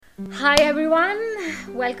Hi everyone,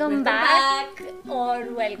 welcome back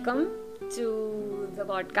or welcome to the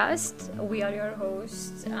podcast. We are your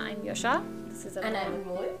hosts. I'm Yasha. This is And I'm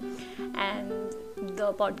Anmol. and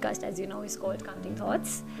the podcast, as you know, is called Counting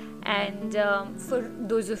Thoughts. And for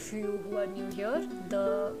those of you who are new here,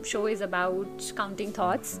 the show is about counting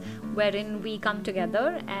thoughts, wherein we come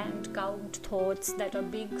together and count thoughts that are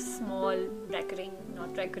big, small, recurring,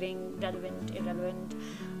 not recurring, relevant, irrelevant,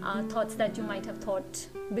 thoughts that you might have thought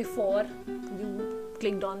before you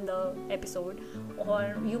clicked on the episode,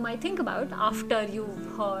 or you might think about after you've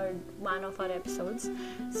heard one of our episodes.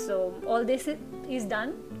 So all this is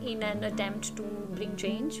done in an attempt to bring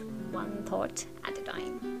change one thought at a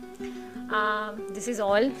time. This is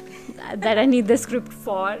all that I need the script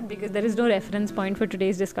for, because there is no reference point for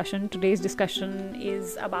today's discussion. Today's discussion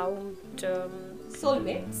is about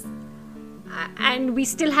Soulmates. and we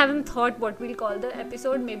still haven't thought what we'll call the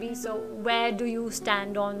episode. Maybe so. Where do you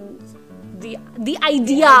stand on the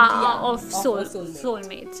idea of a soulmate.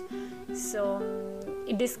 soulmate? So,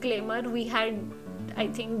 a disclaimer: we had, I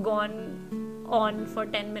think, gone on for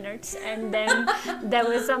 10 minutes, and then there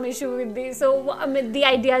was some issue with the. So, I mean, the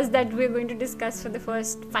ideas that we're going to discuss for the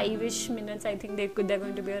first 5-ish minutes, I think they're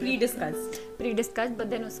going to be pre-discussed. But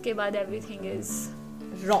then, uske baad everything is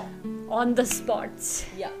Raw. on the spots.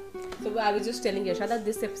 Yeah. So I was just telling Yasha that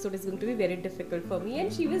this episode is going to be very difficult for me,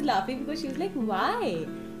 and she was laughing because she was like, "Why?"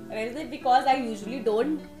 And I said, "Because I usually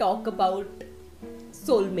don't talk about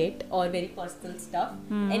soulmate or very personal stuff,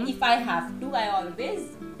 and if I have to, I always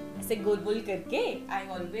say gol bol karke. I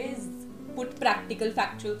always put practical,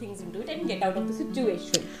 factual things into it and get out of the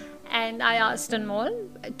situation." And I asked Anmol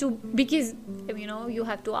because you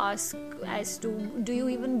have to ask as to, do you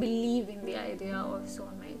even believe in the idea of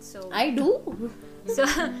soulmates? So I do.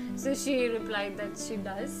 so she replied that she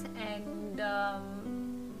does, and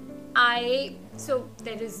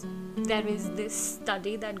there is this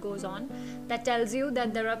study that goes on that tells you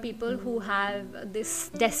that there are people who have this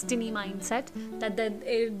destiny mindset that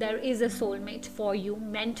there is a soulmate for you,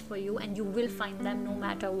 meant for you, and you will find them no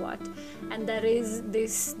matter what. And there is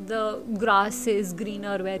this the grass is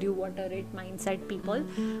greener where you water it mindset people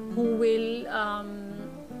who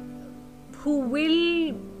will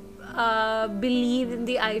believe in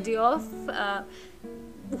the idea of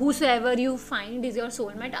whosoever you find is your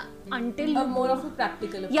soulmate until you More of a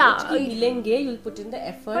practical approach. Yeah, Ki milenge, you'll put in the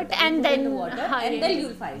effort and put then in the water, and then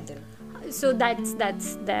you'll find them. so that's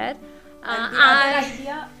there. And the other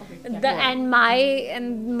idea, okay,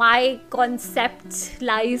 And my concept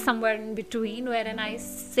lies somewhere in between, wherein I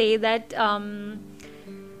say that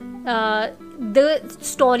the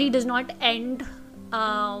story does not end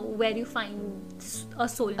where you find a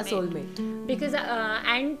soulmate. Because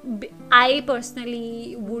I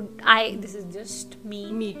personally this is just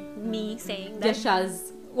me saying that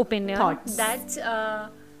Yasha's opinion thoughts. that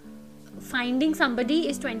finding somebody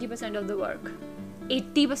is 20% of the work.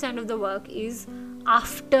 80% of the work is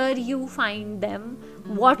after you find them.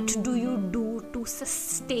 What do you do to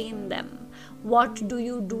sustain them? What do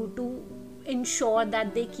you do to ensure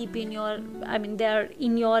that they keep they're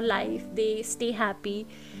in your life, they stay happy,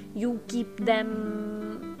 you keep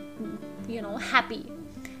them happy,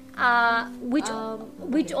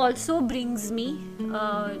 which also brings me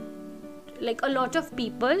like a lot of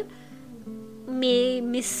people may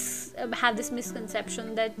have this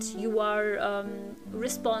misconception that you are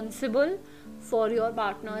responsible for your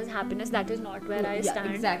partner's happiness. That is not where I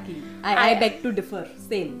stand. Exactly. I beg to differ.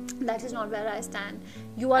 Same. That is not where I stand.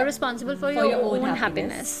 You are responsible for your own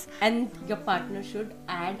happiness. And your partner should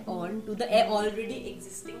add on to the already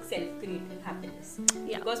existing self-created happiness.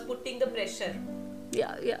 Yeah. Because putting the pressure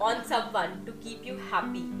Yeah. on someone to keep you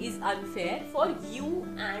happy is unfair for you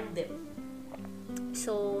and them.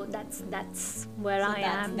 So that's where I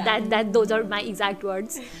am. that. That those are my exact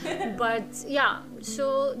words. But yeah,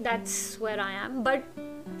 so that's where I am. But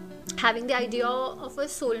having the idea of a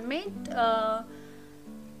soulmate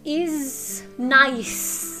is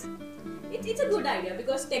nice. It's a good idea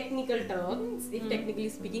because technical terms, if technically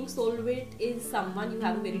speaking, soulmate is someone you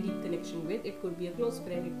have a very deep connection with. It could be a close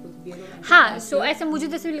friend, it could be a romantic हाँ, so partner. ऐसा मुझे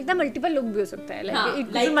जैसे लगता है multiple लोग भी हो सकता है. Like it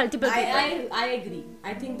could be multiple people. I agree.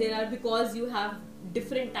 I think there are, because you have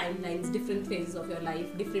different timelines, different phases of your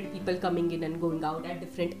life, different people coming in and going out at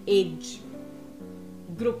different age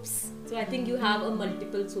groups. So I think you have a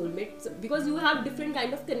multiple soulmates because you have different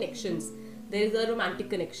kind of connections. There is a romantic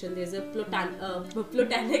connection. There is a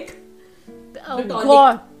platonic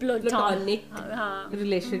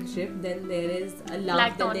relationship. Then there is a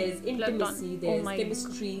love. Then there is intimacy. There is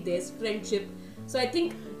chemistry. There is friendship. So I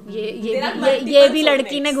think ये भी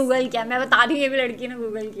लड़की ने Google किया, मैं बता रही हूँ ये भी लड़की ने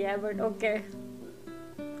गूगल किया है, but okay.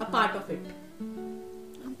 part of it.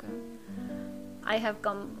 Okay. I have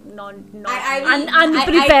come not I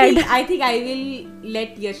unprepared. I think I will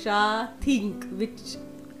let Yasha think which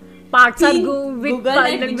Parts are think with Google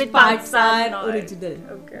and which parts are not. original.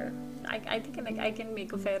 Okay. I think I can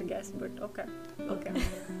make a fair guess, but okay. Okay.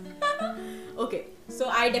 Okay, so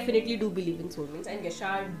I definitely do believe in soulmates, and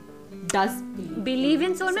Yasha does Believe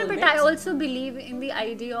in soulmate, but I soulmates. also believe in the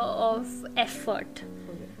idea of effort.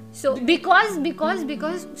 Okay. So because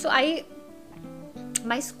so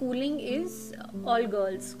my schooling is all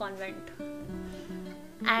girls convent,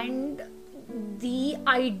 and the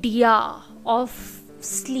idea of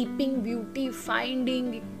Sleeping Beauty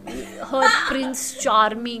finding her Prince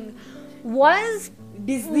Charming was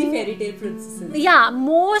Disney fairy tale princesses.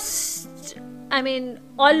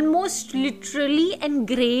 almost literally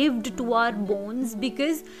engraved to our bones,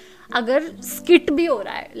 because अगर skit भी हो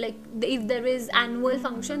रहा है, like if there is annual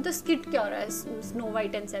function तो skit क्या हो रहा है, Snow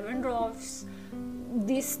White and Seven Dwarfs,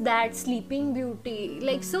 this that Sleeping Beauty,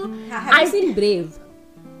 like so Have you seen Brave?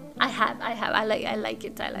 I have. I like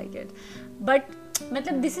it. But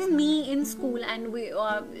मतलब this is me in school, and we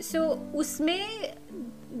so उसमें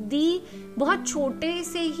the बहुत छोटे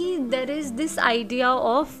से ही there is this idea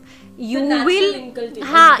of you The natural will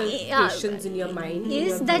inculcations in your mind in is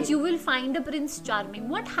your that brain. you will find a Prince Charming.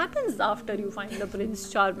 What happens after you find a Prince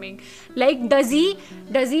Charming? Like does he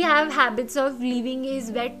have habits of leaving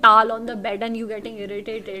his wet towel on the bed and you getting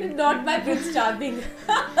irritated? Not by Prince Charming.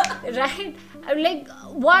 Right? Like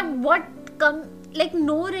what come, like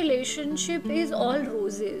no relationship is all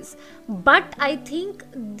roses, but I think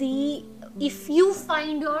if you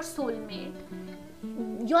find your soulmate,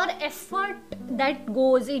 your effort that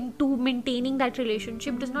goes into maintaining that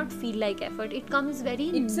relationship does not feel like effort. It comes very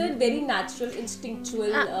It's a very natural,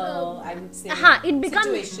 instinctual, I would say,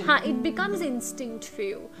 situation. it becomes instinct for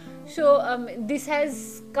you. So this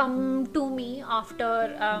has come to me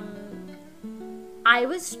after I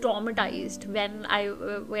was traumatized when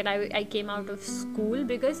I came out of school,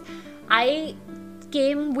 because I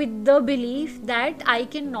came with the belief that I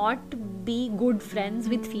cannot be good friends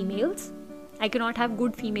with females. I cannot have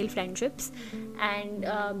good female friendships, and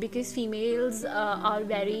because females are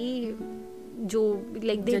very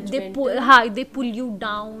like they pull you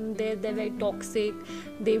down. They're very toxic.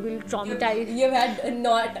 They will traumatize.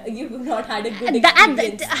 You've not had a good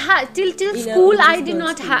experience. Till school, I did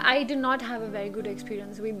not have a very good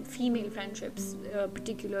experience with female friendships,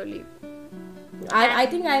 particularly. I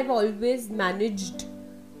think I've always managed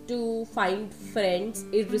to find friends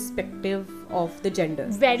irrespective of the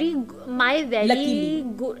genders. Luckily.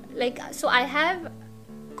 Good, like, so I have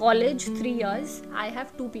college 3 years. I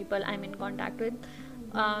have 2 people I'm in contact with.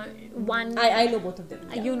 One I know both of them.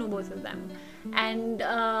 Yeah. You know both of them, and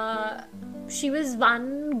she was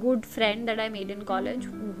one good friend that I made in college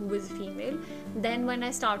who was female. Then when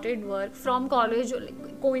I started work from college,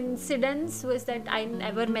 like, coincidence was that I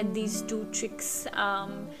never met these 2 chicks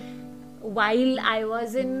while I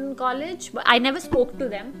was in college, but I never spoke to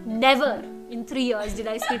them. Never in 3 years did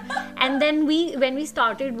I speak. And then when we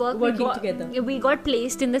started Working together, we got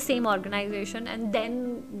placed in the same organization, and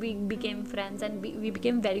then we became friends, and we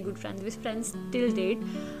became very good friends. We're friends till date.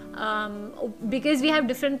 Because we have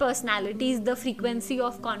different personalities, the frequency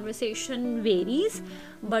of conversation varies,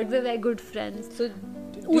 but we're very good friends. So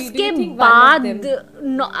उसके बाद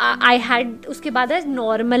I had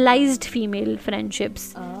normalized female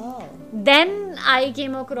friendships. Then I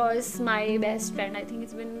came across my best friend. I think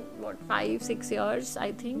it's been 5-6 years,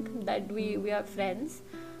 I think, that we are friends.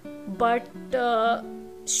 But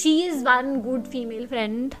she is one good female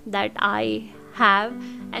friend that I have,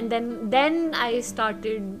 and then I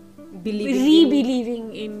started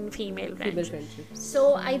believing in female friendships.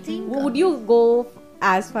 So I think, would you go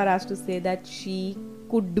as far as to say that she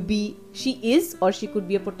is or she could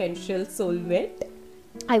be a potential soulmate?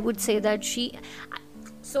 I would say that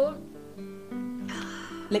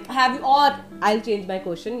like, have you, or I'll change my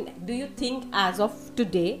question. Do you think as of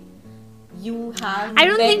today you have I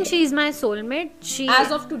don't think she's my soulmate.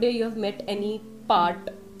 As of today you have met any part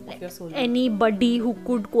of your soulmate? Anybody who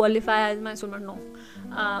could qualify as my soulmate? No.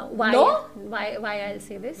 Why? No? Why I'll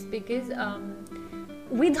say this? Because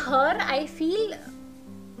with her I feel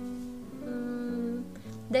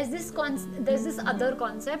there's this other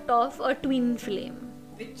concept of a twin flame,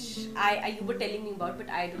 which you were telling me about, but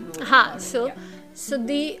I don't know.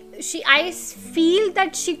 I feel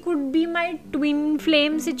that she could be my twin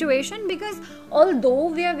flame situation, because although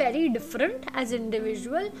we are very different as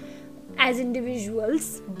individuals,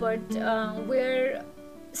 but we're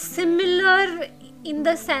similar in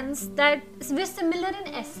the sense that we're similar in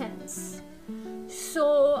essence. So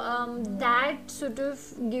that sort of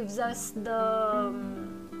gives us the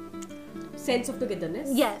sense of togetherness.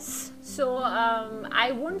 yes. So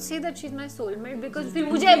I won't say that she's my soulmate because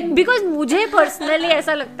मुझे personally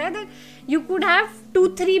ऐसा लगता है that you could have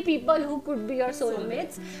 2-3 people who could be your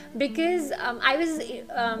soulmates because I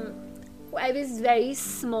was very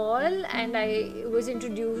small and I was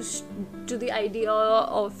introduced to the idea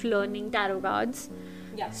of learning tarot cards.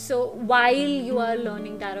 Yeah. So while you are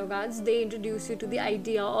learning tarot cards, they introduce you to the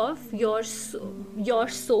idea of your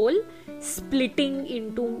soul splitting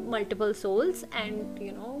into multiple souls and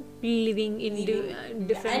living in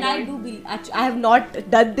different. And I do believe. Actually, I have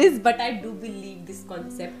not done this, but I do believe this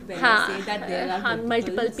concept when I say that there are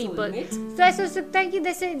multiple people. Soulmates. So ऐसा हो सकता है कि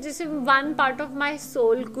जैसे one part of my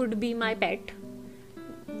soul could be my pet,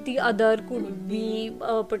 the other could be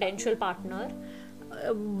a potential partner.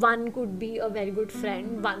 One could be a very good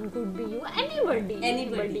friend, one could be you, anybody.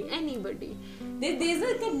 There's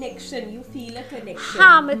a connection, you feel a connection.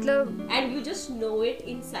 हाँ मतलब and you just know it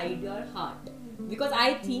inside your heart, because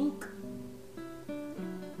I think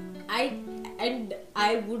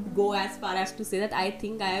I would go as far as to say that I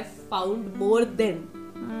think I have found more than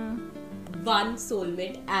one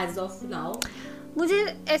soulmate as of now. मुझे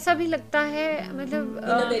ऐसा भी लगता है मतलब in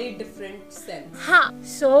a very different sense. हाँ,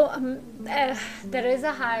 so there is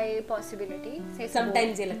a high possibility.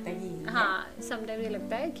 Sometimes ये लगता है कि हाँ, sometimes ये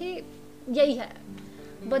लगता है कि यही है.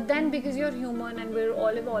 But then because you're human and we're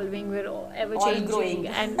all evolving, we're all ever changing growing.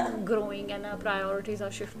 and growing, and our priorities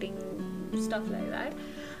are shifting, stuff like that.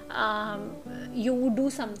 You do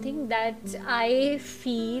something that I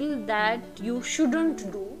feel that you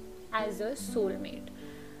shouldn't do as a soulmate.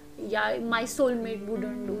 Yeah, my soulmate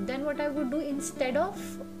wouldn't do. Then what I would do, instead of,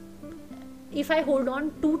 if I hold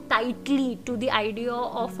on too tightly to the idea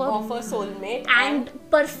of a soulmate and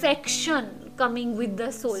perfection coming with the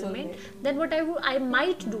soulmate, then what I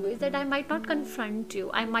might do is that I might not confront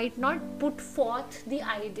you. I might not put forth the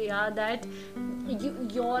idea that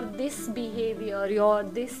your this behavior, your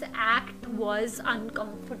this act was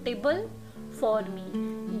uncomfortable for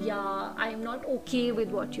me. Yeah, I'm not okay with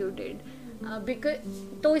what you did. Because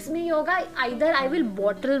तो इसमें ये होगा, either I will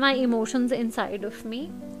bottle my emotions inside of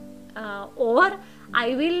me, or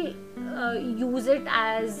I will use it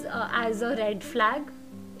as a red flag.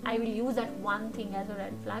 I will use that one thing as a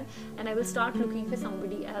red flag, and I will start looking for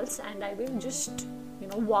somebody else, and I will just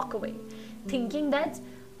walk away, thinking that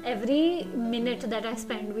every minute that I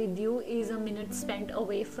spend with you is a minute spent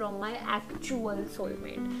away from my actual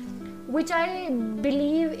soulmate, which I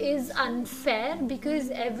believe is unfair, because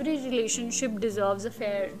every relationship deserves a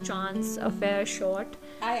fair chance, a fair shot.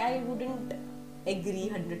 I wouldn't agree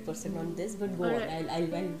 100% on this, but go on. I'll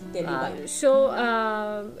tell you why. So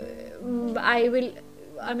I will.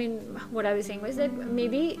 I mean, what I was saying was that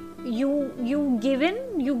maybe you give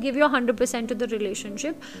your 100% to the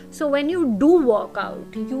relationship. So when you do walk out,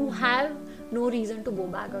 you have no reason to go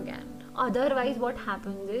back again. Otherwise, what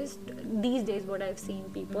happens is, these days what I've seen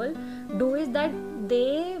people do is that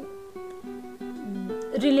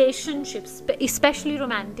relationships, especially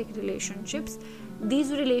romantic relationships,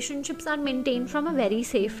 these relationships are maintained from a very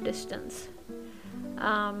safe distance.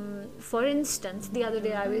 For instance, the other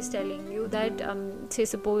day I was telling you that say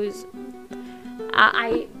suppose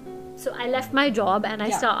I left my job and I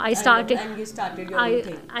started and you started your own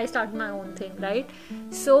thing. I started my own thing, right?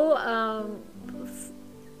 So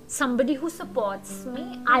somebody who supports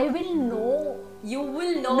me, I will know. You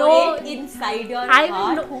will know it inside your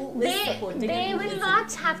heart who is supporting. They will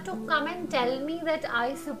not have to come and tell me that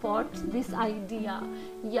I support this idea.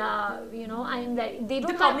 Yeah, I'm very.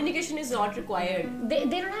 The communication is not required. They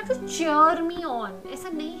don't have to cheer me on. ऐसा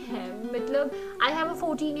नहीं है. मतलब I have a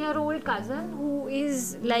 14-year-old cousin who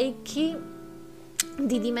is like कि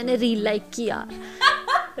दीदी मैंने reel like किया,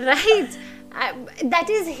 right? That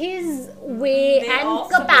is his way and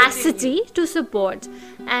capacity to support.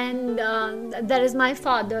 And there is my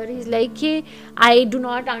father. He's like, hey, I do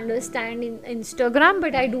not understand in Instagram,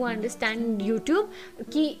 but I do understand YouTube.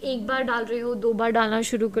 कि एक बार डाल रहे हो, 2 बार डालना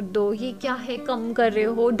शुरू कर दो, ये क्या है, कम कर रहे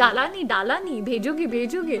हो, डाला नहीं,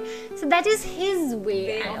 भेजोगे. So that is his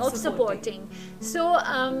way of supporting. So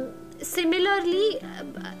similarly,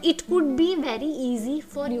 it could be very easy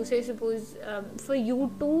for you, say suppose for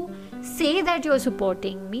you to say that you're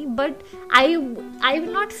supporting me, but I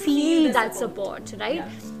will not feel that support, right?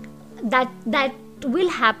 Yeah. That will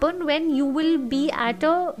happen when you will be at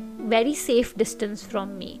a very safe distance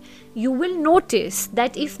from me. You will notice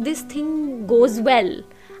that if this thing goes well,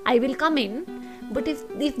 I will come in, but if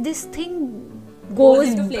this thing Goes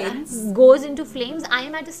into flames. goes into flames, I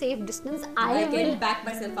am at a safe distance. I will can back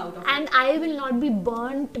myself out of it. and I will not be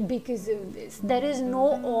burnt because of this. There is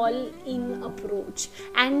no all-in approach.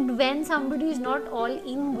 And when somebody is not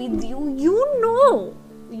all-in with you, you will know.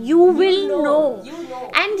 You know.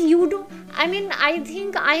 And you do. I mean, I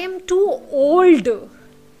think I am too old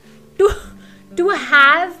to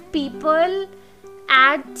have people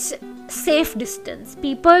at safe distance.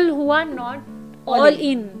 People who are not all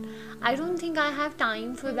in. I don't think I have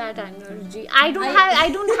time for that energy. I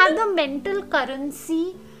don't have the mental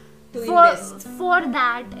currency To invest. for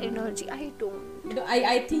that energy. I don't. You know,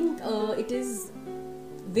 I think it is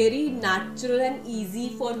very natural and easy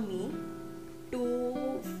for me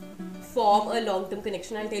to form a long-term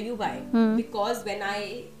connection. I'll tell you why. Because when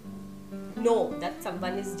I know that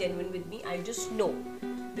someone is genuine with me, I just know.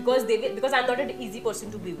 Because I'm not an easy person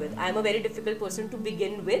to be with. I'm a very difficult person to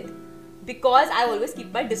begin with. Because I always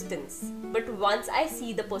keep my distance. But once I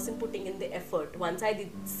see the person putting in the effort, once I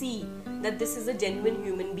see that this is a genuine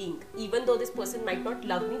human being, even though this person might not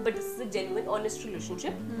love me, but this is a genuine, honest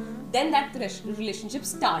relationship, then that relationship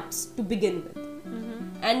starts to begin with.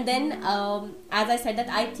 And then, as I said, that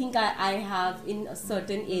I think I have in a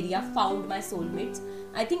certain area found my soulmates.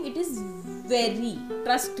 I think it is very,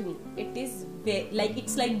 trust me, it is like,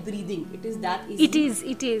 it's like breathing. It is that easy.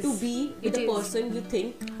 It is. To be with a person you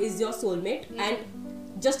think is your soulmate. And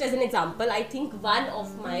just as an example, I think one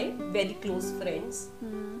of my very close friends,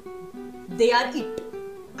 they are it.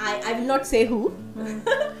 I will not say who.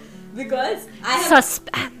 Because I have...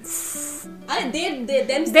 Suspense. They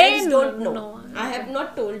themselves They don't know. know. I have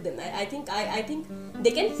not told them. I think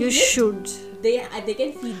they can feel You it. should. They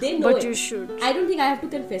can feel. They know But it. you should. I don't think I have to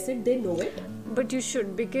confess it. They know it. But you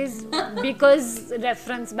should, because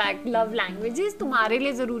reference back love languages, तुम्हारे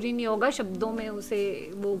लिए जरूरी नहीं होगा शब्दों में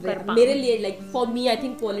उसे वो कर पाना. मेरे लिए, like, for me, I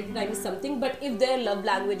think quality time is something. But if their love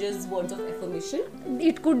language is words of affirmation,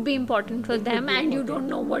 It could be important for them, be and you important. don't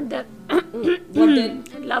know what their what their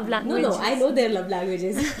love language no, is. I know their love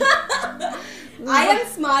languages. I am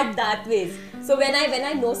smart that ways. So when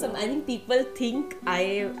I know some, I think people think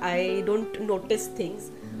I don't notice things,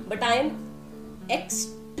 but I am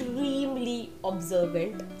extremely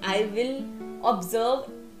observant. I will observe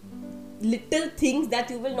little things that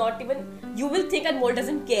you will think Anmol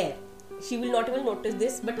doesn't care. She will not even notice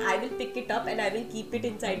this, but I will pick it up and I will keep it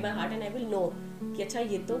inside my heart, and I will know कि अच्छा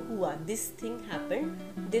ये तो हुआ, this thing happened,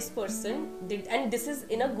 this person did, and this is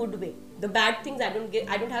in a good way. The bad things I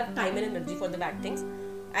don't have time and energy for the bad things.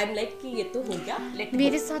 I'm like कि ये तो हो गया, let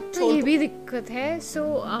मेरे go. साथ तो ये भी दिक्कत है. So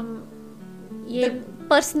ये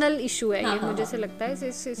पर्सनल इशू है. ये मुझे से लगता है.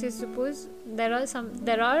 Suppose there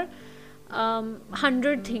are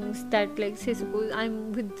 100 things that, like, say suppose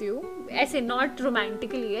I'm with you, ऐसे not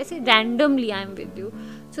romantically, ऐसे randomly I'm with you,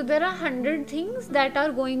 so there are 100 things that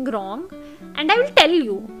are going wrong, and I will tell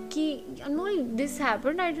you कि Anmol, this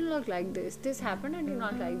happened, I did not like this happened, I did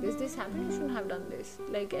not like this happened, you shouldn't have done this,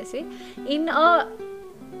 like ऐसे in a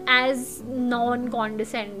as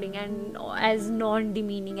non-condescending and as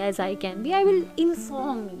non-demeaning as I can be, I will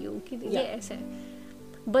inform you कि ये ऐसे है.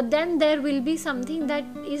 But then there will be something that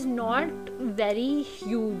is not very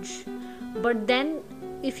huge, but then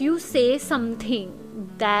if you say something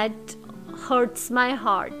that hurts my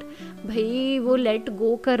heart, भाई वो let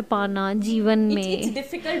go कर पाना जीवन में, It's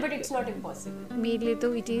difficult, but it's not impossible. मेरे लिए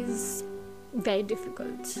तो it is very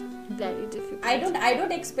difficult. I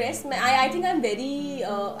don't express my, I think I'm very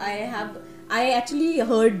I actually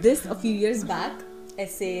heard this a few years back.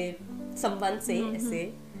 ऐसे someone say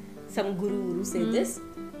ऐसे some guru say this.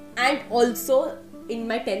 And also in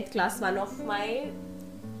my 10th class, one of my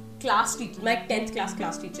my 10th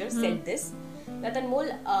class teacher said this, that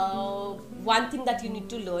Anmol, one thing that you need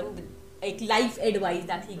to learn, like life advice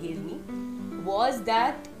that he gave me, was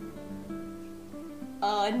that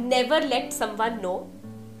never let someone know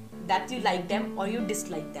that you like them or you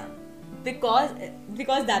dislike them, because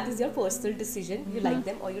that is your personal decision. You like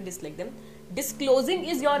them or you dislike them. Disclosing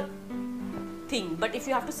is your thing, but if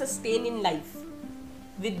you have to sustain in life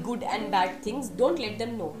with good and bad things, don't let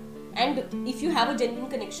them know. And if you have a genuine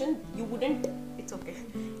connection, you wouldn't, it's okay,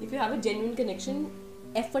 if you have a genuine connection,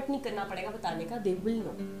 effort नहीं करना पड़ेगा बताने का, they will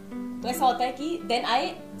know. तो ऐसा होता है कि then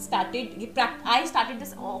I started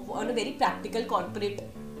this on a very practical corporate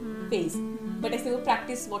phase, but ऐसे वो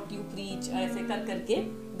practice what you preach और ऐसे कर करके,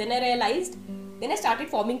 then I started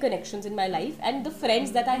forming connections in my life, and the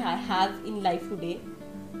friends that I have in life today,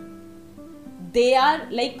 they are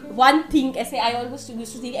like one thing. I always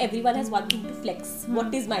used to think everyone has one thing to flex.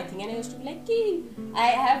 What is my thing? And I used to be like,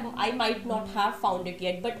 I might not have found it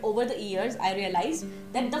yet, but over the years I realized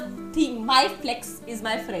that my flex is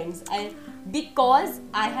my friends. because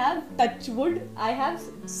I have, touch wood, I have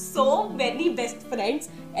so many best friends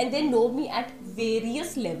and they know me at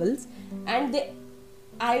various levels, and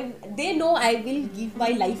they know I will give my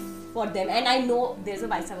life for them, and I know there's a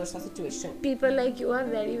vice versa situation. People like you are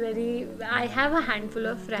very, very. I have a handful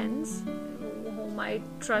of friends whom I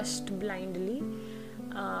trust blindly,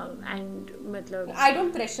 and matlab, I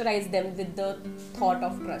don't pressurize them with the thought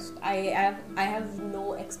of trust. I have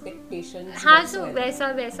no expectations. हाँ, so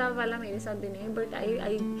whatsoever. वैसा वाला मेरे साथ भी नहीं, but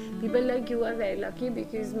I people like you are very lucky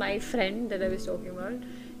because my friend that I was talking about,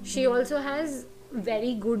 she also has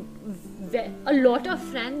very good, a lot of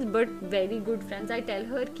friends but very good friends. I tell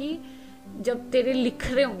her कि जब तेरे लिख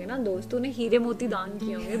रहे होंगे ना दोस्त, तूने हीरे मोती दान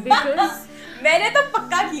किए होंगे because मैंने तो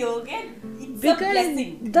पक्का किए होंगे. It's a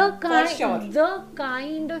blessing, for sure. the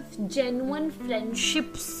kind of genuine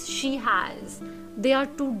friendships she has, they are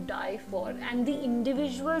to die for, and the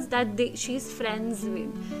individuals that she's friends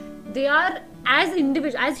with, they are as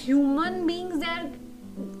individual, as human beings, they are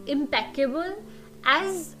impeccable.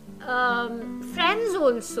 As friends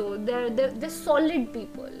also, they're solid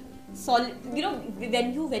people. Solid, you know,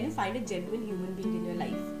 when you find a genuine human being in your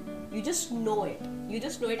life, you just know it.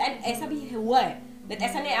 And ऐसा भी हुआ है. That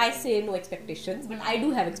ऐसा नहीं, I say no expectations, but I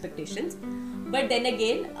do have expectations. But then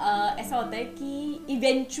again, ऐसा होता है कि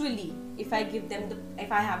eventually, if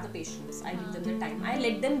I have the patience, I give them the time, I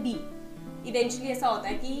let them be. Eventually ऐसा होता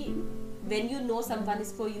है कि when you know someone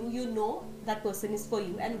is for you, you know that person is for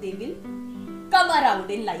you, and they will come around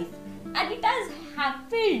in life. And it has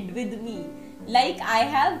happened with me. Like I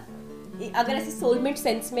have, अगर ऐसे soulmate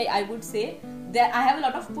sense में, I would say that I have a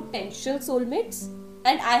lot of potential soulmates,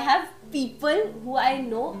 and I have people who I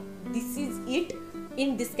know this is it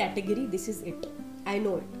in this category, this is it. I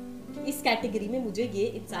know it. इस category में मुझे ये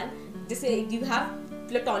इंसान, जैसे you have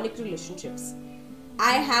platonic relationships.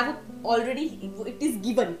 I have already, it is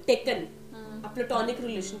given, taken. A platonic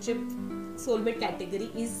relationship soulmate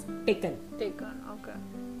category is taken. Okay.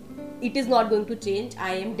 It is not going to change.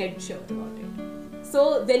 I am dead sure about it.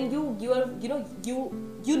 So when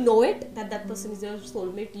you know it, that person is your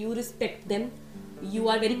soulmate, you respect them, you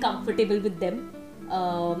are very comfortable with them.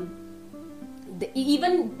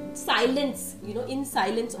 Even silence, in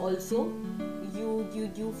silence also,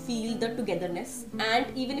 you feel the togetherness. And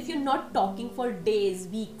even if you're not talking for days,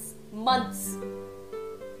 weeks, months,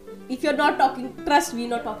 if you're not talking, trust me,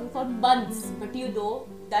 not talking for months, but you know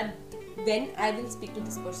that when I will speak to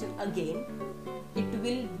this person again, it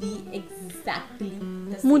will be exactly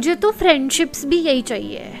the same. मुझे तो friendships भी यही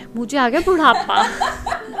चाहिए. मुझे आ गया बुढ़ापा.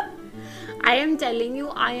 I am telling you,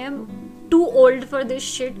 I am too old for this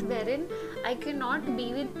shit wherein I cannot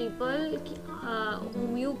be with people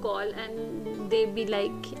whom you call and they be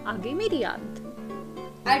like, आ गई मेरी याद.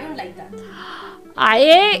 I don't like that.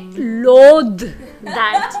 I loathe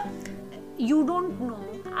that. You don't know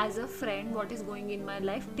as a friend what is going in my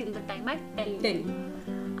life till the time I tell you.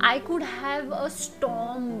 I could have a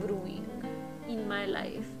storm brewing in my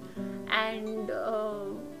life, and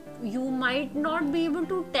you might not be able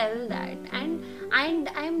to tell that. And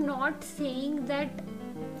I'm not saying that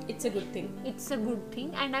it's a good thing. It's a good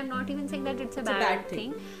thing, and I'm not even saying that it's a bad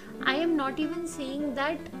thing. I am not even saying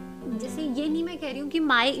that. जैसे ये नहीं मैं कह रही हूँ कि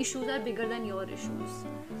my issues are bigger than your issues.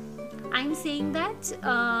 I'm saying that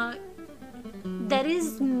there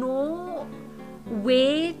is no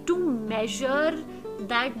way to measure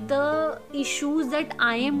that the issues that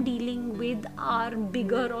I am dealing with are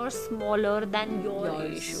bigger or smaller than your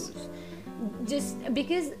issues. Just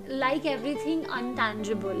because, like everything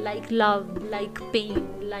untangible, like love, like pain,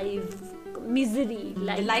 like misery,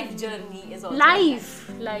 like the life journey is also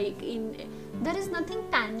life, like there is nothing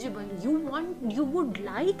tangible. You would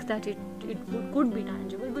like that it could be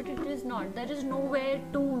tangible, but it is not. There is nowhere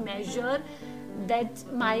to measure that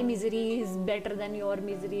my misery is better than your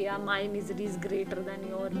misery, or my misery is greater than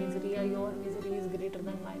your misery, or your misery is greater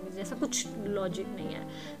than my misery. ऐसा कुछ logic नहीं है.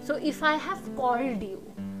 So if I have called you,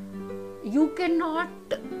 you cannot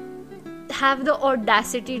have the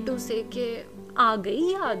audacity to say कि आ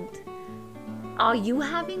गई याद. Are you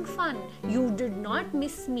having fun? You did not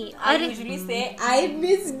miss me. I usually say I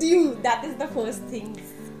missed you. That is the first thing.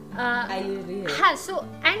 I usually hear. So,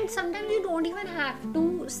 and sometimes you don't even have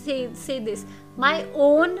to say this. My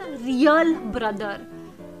own real brother,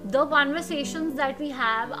 the conversations that we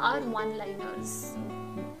have are one-liners.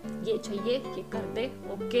 ये चाहिए, ये कर दे,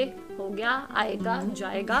 okay, हो गया, आएगा,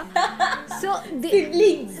 जाएगा. So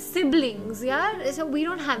siblings, yeah. So we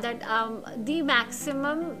don't have that. The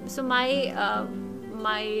maximum. So my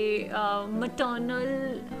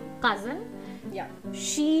maternal cousin. Yeah.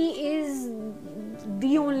 She is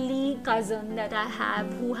the only cousin that I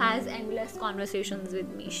have who has endless conversations with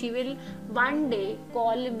me. She will one day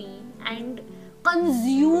call me and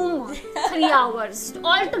consume 3 hours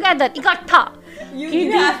all together, इकट्ठा.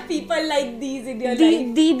 You have people like these in your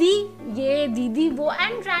life. दीदी ये दीदी वो,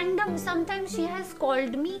 and random sometimes she has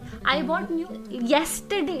called me. I bought new,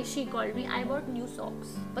 yesterday she called me, I bought new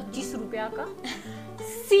socks 25 रुपया का.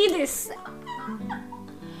 See this.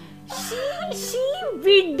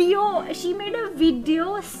 She made a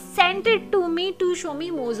video, sent it to me to show me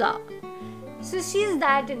moza. So she's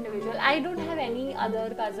that individual. I don't have any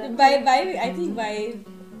other cousin. I think by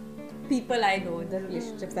people I know, the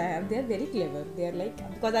relationships I have, they are very clever. They are like,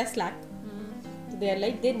 because I slack, so they are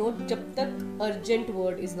like, they know jab tak urgent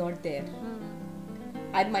word is not there,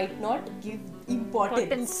 I might not give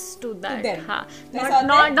importance to that. them.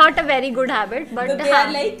 Not a very good habit, but they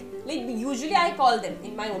are like usually I call them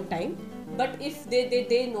in my own time. But if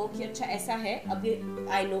they know कि अच्छा ऐसा है अभी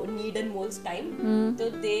I know need and mole's time, so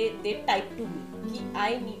they type to me कि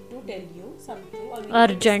I need to tell you something or we need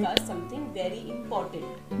to discuss something very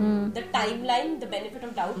important. The timeline, the benefit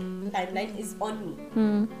of doubt, timeline is on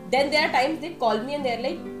me. Then there are times they call me and they're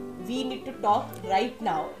like, we need to talk right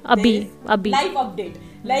now. Abhi. Life update.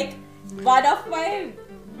 Like one of my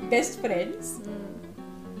best friends.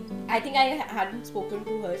 I think I hadn't spoken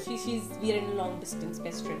to her. We are in a long distance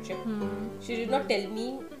best friendship. She did not tell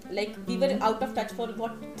me, like we were out of touch for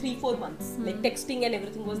what 3-4 months. Like texting and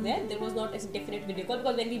everything was there. There was not a definite video call,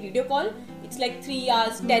 because when we video call, it's like 3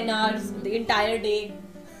 hours, 10 hours, the entire day.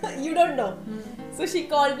 You don't know. So she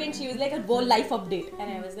called me and she was like, a whole life update. And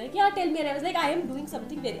I was like, yeah, tell me. And I was like, I am doing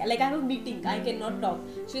something very, like I have a meeting, I cannot talk.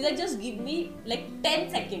 She was like, just give me like 10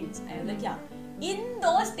 seconds. I was like, yeah. In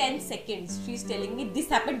those 10 seconds, she's telling me this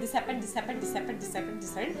happened,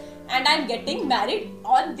 and I'm getting married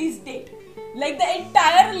on this date. Like the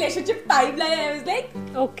entire relationship timeline, I was like,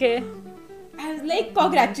 okay. I was like,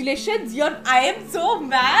 congratulations, I am so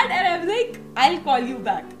mad, and I was like, I'll call you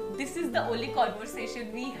back. This is the only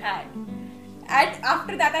conversation we had. And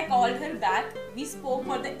after that, I called her back. We spoke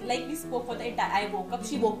for the entire. I woke up,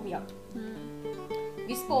 she woke me up.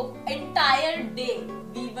 We spoke entire day.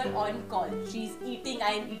 We were on call. She's eating,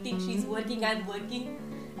 I am eating. She's working, I am working.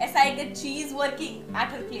 As I get, she is working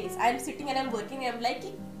at her place. I am sitting and I am working. I am like,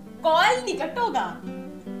 call nahi cut hoga.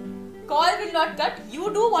 Call will not cut.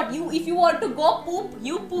 You do what you. If you want to go poop,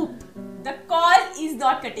 you poop. The call is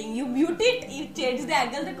not cutting. You mute it. You change the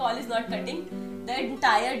angle. The call is not cutting. The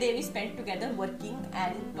entire day we spent together working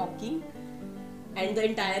and talking, and the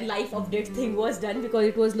entire life update thing was done because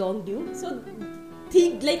it was long due. So.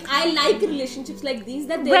 Like I like relationships like these,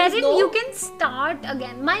 that there wherein is no, you can start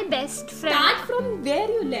again. My best friend, start from where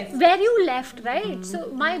you left, right? So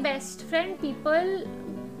my best friend, people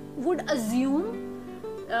would assume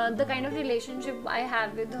the kind of relationship I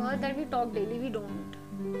have with her, that we talk daily. We don't.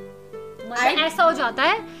 मतलब ऐसा हो जाता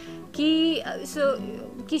है कि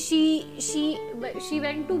she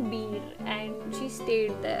went to Beer and she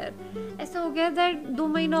stayed there. ऐसा हो गया that 2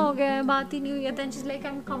 महीना हो गया बात ही नहीं हुई है. Then she's like,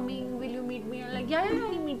 I'm coming, will you meet me? I'm like, yeah,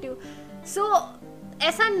 I'll meet you. So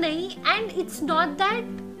ऐसा नहीं, and it's not that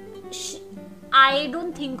I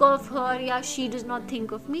don't think of her, yeah, she does not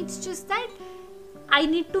think of me. It's just that I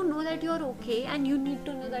need to know that you're okay, and you need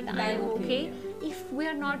to know that I'm okay. If we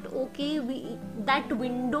are not okay, that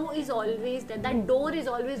window is always there, that door is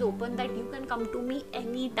always open, that you can come to me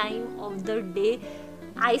any time of the day.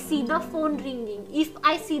 I see the phone ringing. If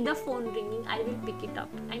I see the phone ringing, I will pick it up,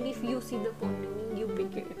 and if you see the phone ringing, you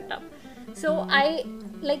pick it up. So I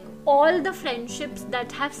like all the friendships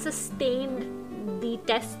that have sustained the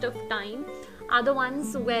test of time are the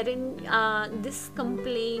ones wherein this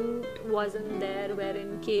complaint wasn't there,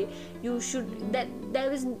 wherein there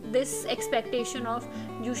was this expectation of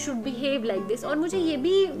you should behave like this. और मुझे ये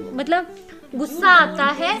भी मतलब गुस्सा आता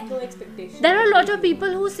है. There are a lot of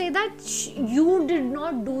people who say that you did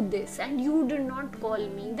not do this and you did not call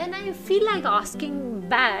me. Then I feel like asking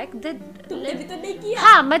back that तुमने भी तो नहीं किया.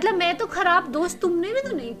 हाँ, मतलब मैं तो खराब दोस्त, तुमने भी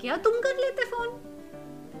तो नहीं किया, तुम कर लेते phone.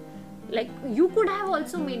 Like you could have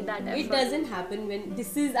also made that effort. It doesn't happen when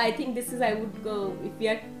I think I would go, if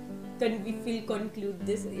we'll conclude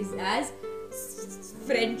this is as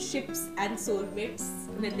friendships and soulmates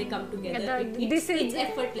when they come together. It's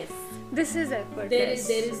effortless. This is effortless.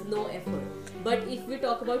 There is no effort. But if we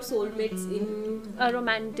talk about soulmates in a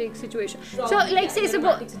romantic situation, so like say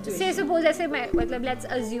suppose ऐसे मैं मतलब let's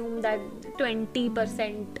assume that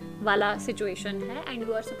 20% वाला situation है and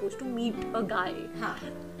you are supposed to meet a guy. हाँ.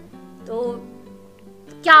 तो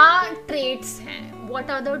क्या traits हैं? What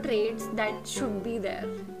are the traits that should be there?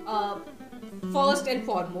 First and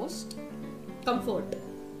foremost, comfort.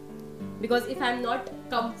 Because if I'm not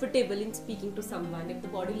comfortable in speaking to someone, if the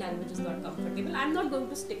body language is not comfortable, I'm not going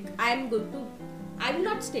to stick. I will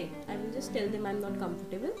not stay. I will just tell them I'm not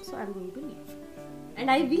comfortable, so I'm going to leave.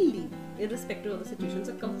 And I will leave, irrespective of the situation.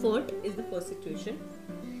 So comfort is the first situation.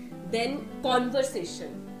 Then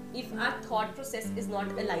conversation. If our thought process is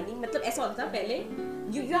not aligning, मतलब ऐसा होता था पहले,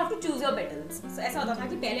 you have to choose your battles. So ऐसा होता था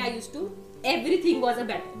कि पहले I used to, everything was a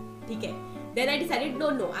battle, ठीक है. Then I decided no,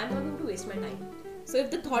 I'm not going to waste my time. So if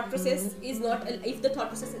the thought process is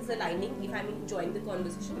aligning, if I'm enjoying the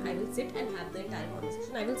conversation, I will sit and have the entire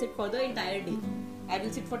conversation. I will sit for the entire day. I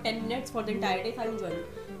will sit for 10 minutes for the entire day if I'm enjoying it.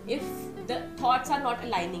 If the thoughts are not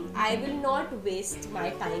aligning, I will not waste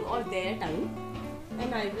my time or their time,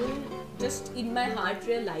 and I will just in my heart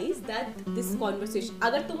realize that this conversation,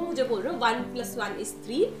 अगर तुम मुझे बोल रहे हो 1 + 1 is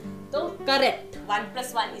 3, तो correct, 1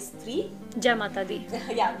 + 1 is 3. जय माता दी.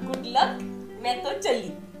 Yeah, good luck. मैं तो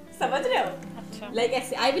चली. समझ रहे हो? Like I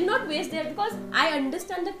say, I will not waste there because I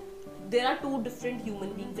understand that there are two different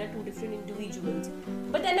human beings, there are two different individuals.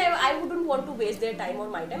 But then I wouldn't want to waste their time or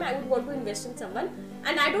my time. I would want to invest in someone.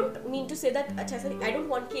 And I don't mean to say that, I don't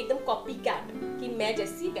want कि एकदम copycat कि मैं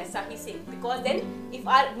जैसी वैसा ही same. Because then if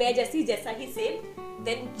मैं जैसी जैसा ही same,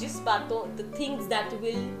 then जिस बातों, the things that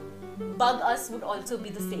will bug us would also be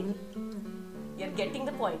the same. You're getting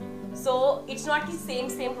the point. So it's not कि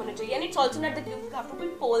same होना चाहिए, and it's also not that you have to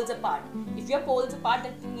put poles apart. If you're poles apart,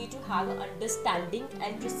 then you need to have an understanding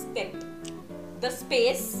and respect the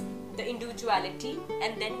space, the individuality,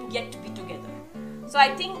 and then yet be together. So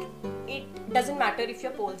I think it doesn't matter if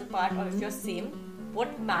you're poles apart or if you're same.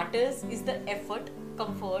 What matters is the effort,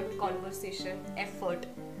 comfort, conversation, effort.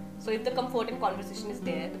 So if the comfort and conversation is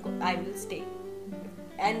there, I will stay.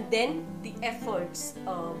 And then the efforts,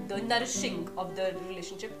 the nourishing of the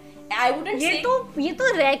relationship. I wouldn't say ये तो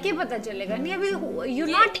रह के पता चलेगा नहीं अभी.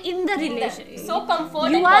 You're not in the relationship. So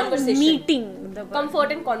comfort and conversation. You are meeting the person.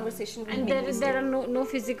 Comfort and conversation. And there are no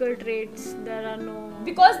physical traits. There are no.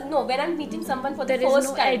 Because when I'm meeting someone for the first time. There is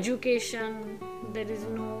no education. There is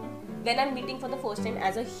no. When I'm meeting for the first time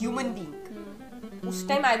as a human being, उस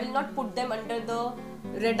time I will not put them under the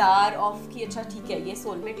radar of कि अच्छा ठीक है ये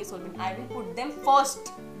soulmate. I will put them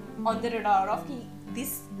first on the radar of कि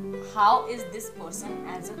how is this person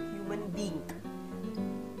as a human being.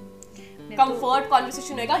 Comfort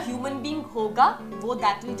conversation होगा, human being होगा, वो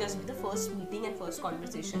that will just be the first meeting and first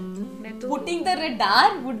conversation. Putting the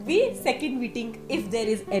radar would be second meeting if there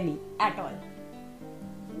is any at all.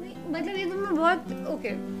 मतलब ये तो मैं बहुत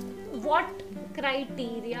okay. What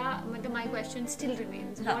criteria? मतलब my question still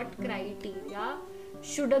remains. What criteria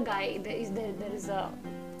should a guy? There is a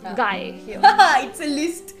guy here. It's a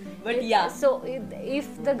list, but yeah. So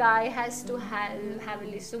if the guy has to have a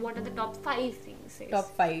list, so what are the top 5 things?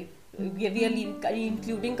 Top 5. We are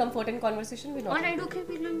including comfort and conversation. We're not. Alright, okay,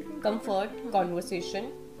 we'll include comfort,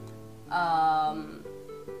 conversation,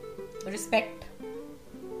 respect.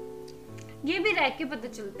 ये भी रह के पता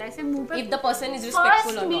चलता है ऐसे मुंह पर. If the person is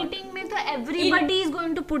respectful or not. First meeting में तो everybody is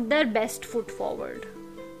going to put their best foot forward.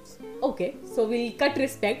 Okay, so we'll cut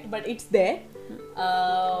respect, but it's there.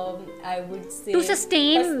 I would say to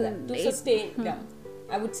sustain. Yeah.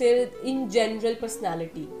 I would say in general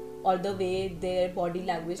personality or the way their body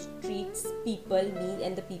language treats people, me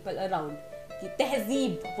and the people around.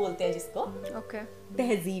 तहजीब बोलते हैं जिसको. Okay.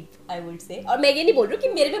 तहजीब I would say. और मैं ये नहीं बोल रही हूँ कि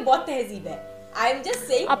मेरे में बहुत तहजीब है. I'm just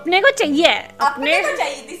saying. अपने को चाहिए. अपने को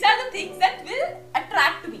चाहिए. These are the things that will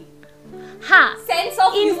attract me. हाँ. Sense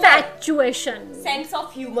of infatuation. Humor. Sense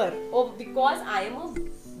of humor. Oh, because I am a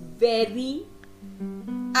very.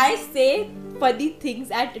 I say funny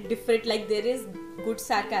things at different. Like there is good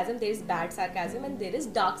sarcasm, there is bad sarcasm, and there is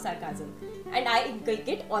dark sarcasm, and I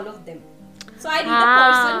inculcate all of them. So I need a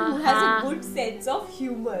person who has a good sense of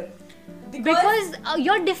humor. Because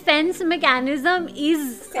your defense mechanism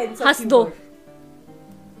is sense of humor.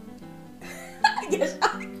 Yes.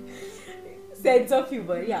 Sense of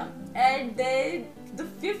humor, yeah. And then the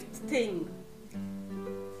 5th thing.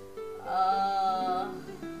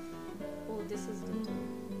 This is the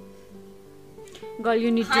girl,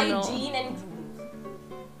 you need to know. Hygiene and grooming.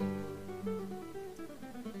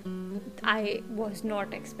 I was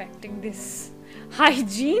not expecting this.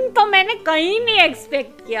 Hygiene तो मैंने कहीं नहीं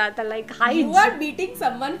expect किया था. Like hygiene. You are meeting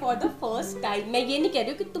someone for the first time. मैं ये नहीं कह रही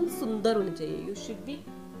हूँ कि तुम सुंदर होने चाहिए. You should be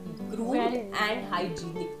groomed and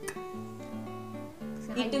hygienic.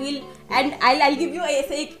 It will, and I'll give you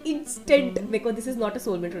a instant, because this is not a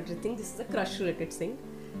soulmate related thing. This is a crush related thing.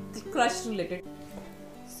 Crush related.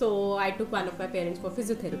 So I took one of my parents for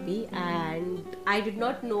physiotherapy, and I did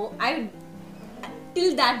not know.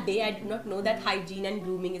 Till that day, I did not know that hygiene and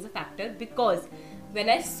grooming is a factor, because when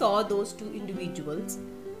I saw those two individuals,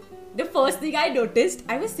 the first thing I noticed,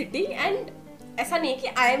 I was sitting and ऐसा नहीं कि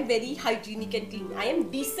I am very hygienic and clean. I am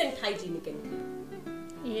decent hygienic and clean.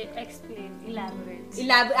 Explain, elaborate.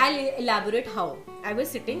 I'll elaborate how. I was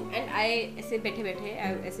sitting and I ऐसे बैठे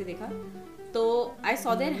ऐसे देखा तो I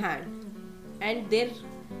saw their hand and their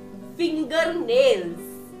fingernails.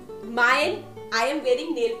 Mine, I am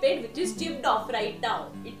wearing nail paint which is chipped off right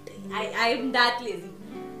now. I am that lazy.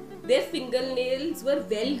 Their fingernails were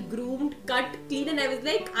well groomed, cut clean, and I was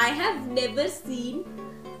like, I have never seen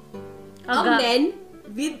a man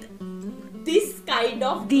with this kind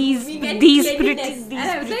of these cleanliness. pretty And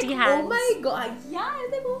I was like, hands. oh my god, yeah. I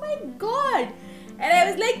was like, oh my god, and I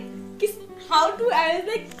was like, how to? I was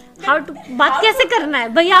like, बात कैसे करना है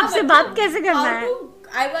भैया आपसे बात कैसे करना है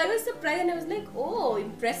I was surprised and I was like, oh,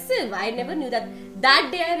 impressive. I never knew that.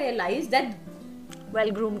 That day I realized that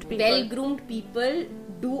well-groomed people. well-groomed people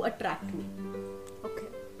do attract me. Okay.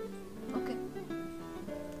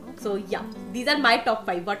 So yeah, these are my top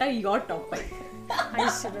 5. What are your top 5? I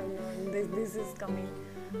should have known this is coming.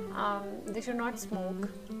 They should not smoke.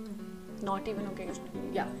 Not even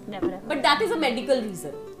occasionally. Yeah. Never ever. But that is a medical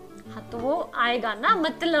reason. हाँ तो वो आएगा ना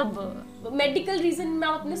मतलब medical reason में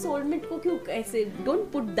आप अपने soulmate को क्यों ऐसे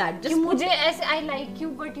डोंट पुट दैट जस्ट मुझे ऐसे I like you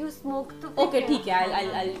but you smoke तो ओके ठीक है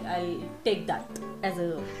I'll take that as a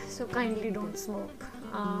so kindly don't smoke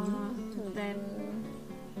then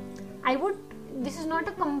I would this is not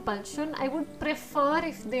a compulsion I would prefer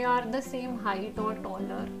if they are the same height or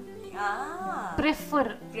taller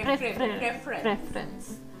preference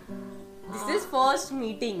this is first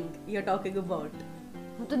meeting you're talking about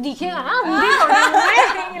तो दिखेगा ना हम भी थोड़ा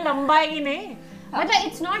ये लंबा है कि नहीं मतलब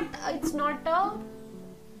it's not a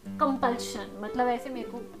compulsion मतलब ऐसे मेरे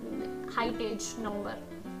को height age number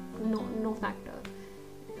no factor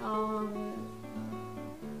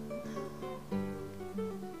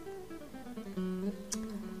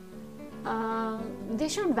they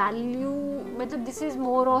should value मतलब this is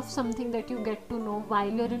more of something that you get to know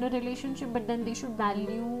while you're in a relationship but then they should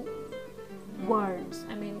value words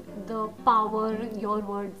I mean the power your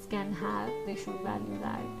words can have they should value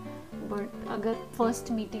that but अगर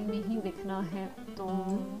first meeting में ही दिखना है तो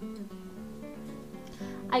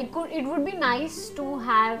it would be nice to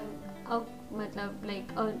have a मतलब like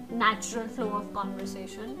a natural flow of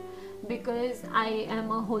conversation because I am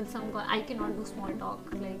a wholesome girl I cannot do small talk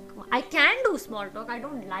like I can do small talk I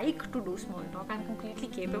don't like to do small talk I'm completely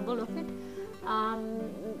capable of it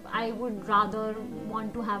I would rather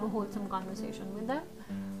want to have a wholesome conversation with them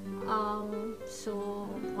so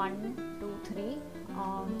 1 2 3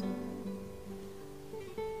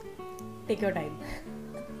 take your time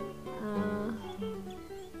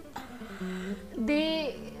they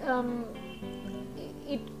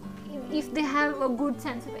if they have a good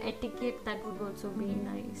sense of etiquette that would also be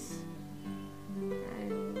nice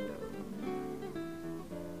and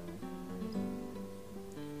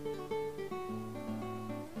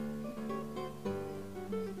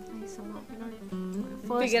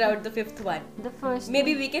figure out the fifth one. The first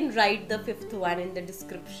maybe we can write the fifth one in the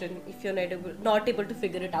description if you're not able to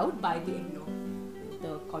figure it out by the end of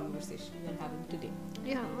the conversation we're having today.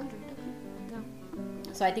 Yeah, alright. Yeah.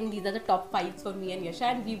 So I think these are the top 5 for me and Yasha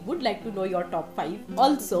and we would like to know your top 5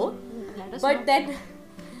 also. But then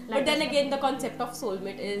again the concept of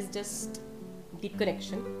soulmate is just deep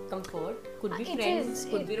connection, comfort, could be friends,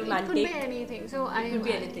 could be romantic. It could be anything. So could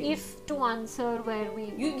be anything. If to answer where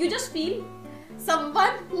we you just feel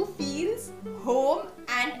someone who feels home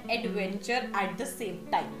and adventure at the same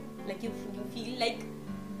time. Like you feel like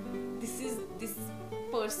this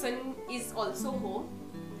person is also home,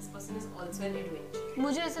 this person is also an adventure.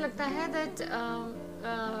 मुझे ऐसा लगता है that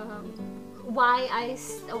why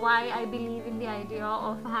I believe in the idea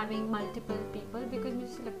of having multiple people because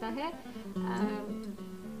मुझे ऐसा लगता है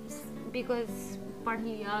because पढ़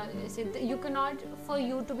लिया ऐसे you cannot for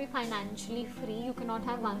you to be financially free you cannot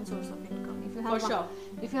have one source of income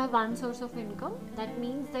if you have one source of income that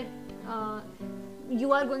means that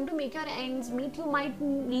you are going to make your ends meet you might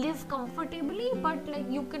live comfortably but like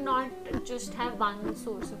you cannot just have one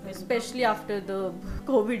source of income especially after the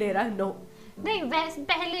COVID era no नहीं वैसे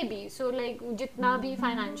पहले भी so like जितना भी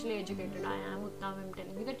financially educated I am उतना I'm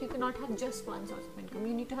telling you that you cannot have just one source of income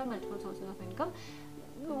you need to have multiple sources of income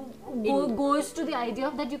goes to the idea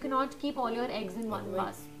of that you cannot keep all your eggs in one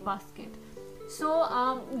basket so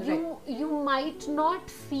you might not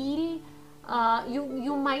feel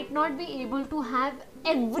you might not be able to have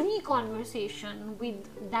every conversation with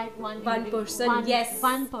that one person, yes.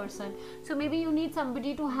 one person. So maybe you need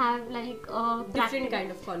somebody to have like a Different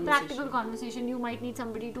kind of conversation. practical conversation. You might need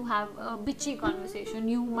somebody to have a bitchy conversation.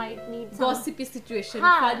 You might need some Gossipy situation,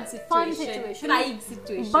 fun fun situation, crying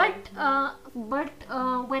situation. But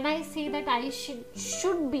when I say that I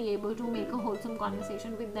should be able to make a wholesome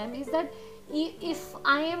conversation with them, is that if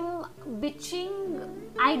I am bitching,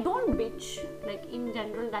 I don't bitch. Like in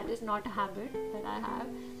general, that is not a habit that I have.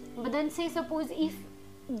 But then say suppose if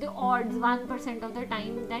the odds 1% of the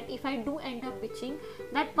time that if I do end up bitching,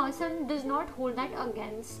 that person does not hold that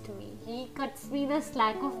against me. He cuts me the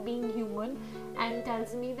slack of being human and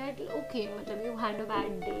tells me that okay, you had a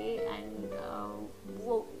bad day and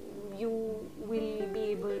you will be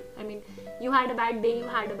able, I mean, you had a bad day, you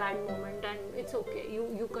had a bad moment, and it's okay.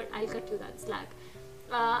 I'll cut you that slack.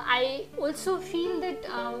 I also feel that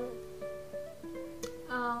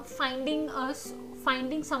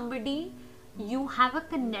finding somebody you have a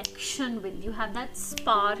connection with, you have that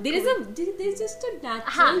spark. There's just a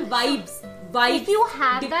natural vibes. If you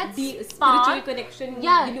have that spiritual spark, connection,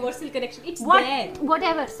 yeah, universal connection, it's there.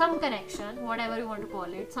 Whatever, some connection, whatever you want to call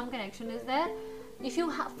it, some connection is there. If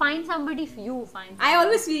you find somebody, I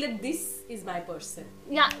always feel that this is my person.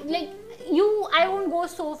 Yeah, like I won't go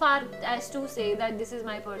so far as to say that this is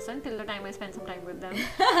my person till the time I spend some time with them.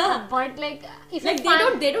 But like, if like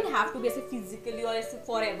they don't have to be as a physically or as a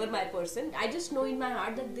forever my person. I just know in my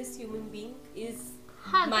heart that this human being is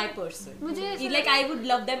my person. Like I would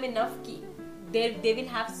love them enough ki they will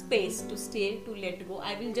have space to stay, to let go.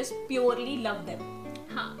 I will just purely love them.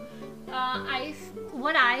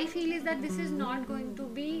 What I feel is that this is not going to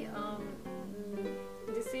be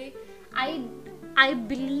I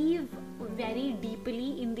believe very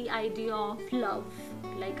deeply in the idea of love.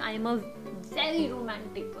 Like I am a very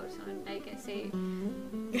romantic person, like I say.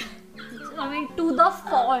 I mean, to the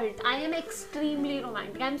fault. I am extremely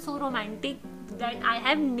romantic. I am so romantic that I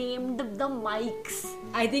have named the mics.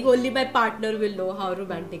 I think only my partner will know how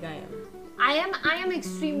romantic I am. I am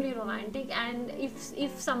extremely romantic, and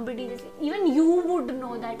if somebody is, even you would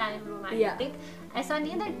know that I am romantic. ऐसा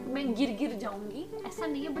नहीं है that मैं गिर जाऊंगी, ऐसा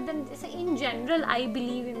नहीं है. But then in general I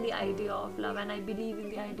believe in the idea of love, and I believe in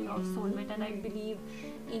the idea of soulmate, and I believe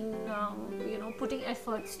in putting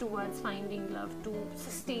efforts towards finding love, to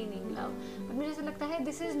sustaining love. But मुझे ऐसा लगता है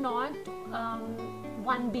this is not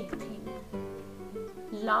one big thing.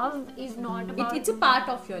 Love is not about. It's a part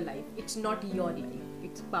of your life. It's not your life.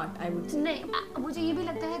 It's part, I would say. नहीं, मुझे ये भी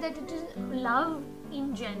लगता है that it is love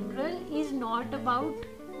in general is not about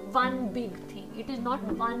one big thing. It is not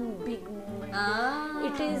one big moment.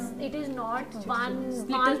 It is not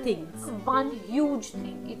one huge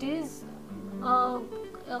thing. It is a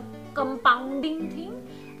compounding thing,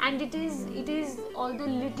 and it is all the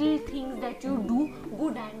little things that you do,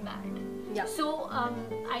 good and bad. Yeah. So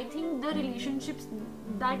I think the relationships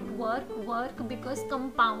that work because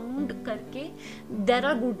compound करके there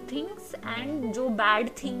are good things, and जो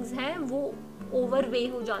bad things हैं वो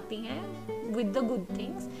overweigh हो जाती हैं with the good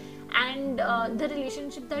things, and the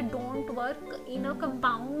relationships that don't work in a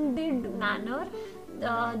compounded manner,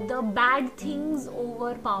 the bad things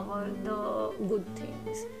overpower the good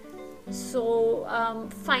things. So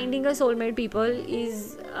finding a soulmate people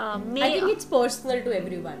is I think it's personal to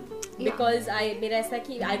everyone. Because मेरा ऐसा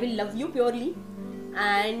कि I will love you purely,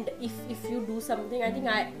 and if you do something, I think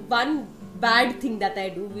one bad thing that I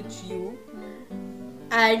do which you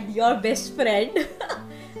and your best friend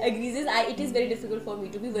agrees is it is very difficult for me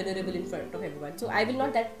to be vulnerable in front of everyone. So I will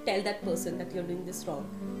not tell that person that you're doing this wrong.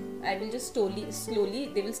 I will just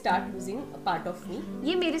slowly they will start losing a part of me.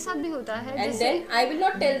 ये मेरे साथ भी होता है. And then I will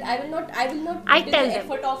not I tell the them.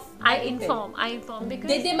 effort of I inform because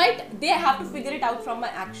they have to figure it out from my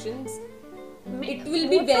actions. It will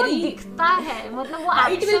be very दिखता है, मतलब वो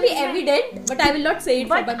it will be evident, but I will not say it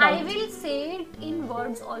from my mouth. I will say it in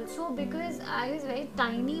words also, because I was very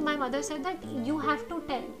tiny. My mother said that you have to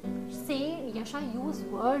say, Yasha, use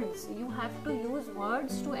words. You have to use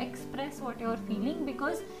words to express what you're feeling,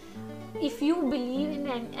 because if you believe in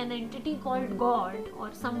an entity called God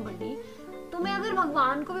or somebody, तुम्हें अगर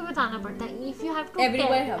भगवान को भी बताना पड़ता है. If you have to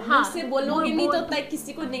मुझसे बोलोगे नहीं तो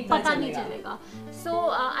किसी को नहीं पता नहीं चलेगा. So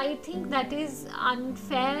I think that is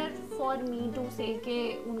unfair for me to say कि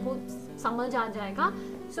उनको समझ आ जाएगा.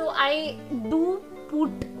 So I do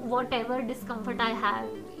put whatever discomfort I have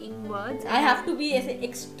in words. I have to be ऐसे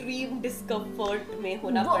extreme discomfort में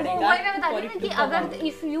होना पड़ेगा. वो मैं बता रही हूँ कि अगर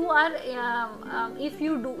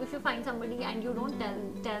if you find somebody and you don't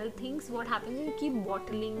tell things, what happens is you keep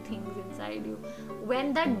bottling things inside you.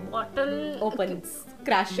 When that bottle opens,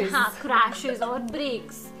 crashes or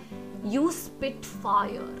breaks, you spit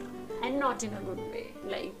fire, and not in a good way,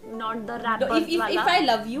 like not the rapper. No, if I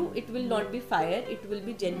love you, it will not be fire, it will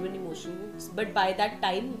be genuine emotions, but by that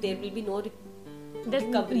time there will be no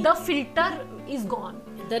recovery. The filter is gone.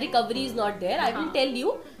 The recovery is not there. I will tell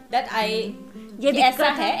you that ये कि ऐसा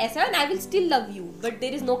दिक्कत है है, ऐसा, and I will still love you, but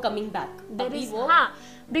there is no coming back. there अभी is वो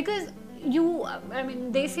because you, I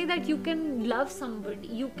mean, they say that you can love somebody,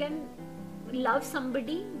 you can love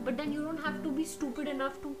somebody, but then you don't have to be stupid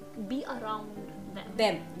enough to be around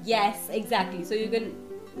them. Yes, exactly. So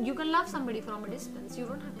You can love somebody from a distance, you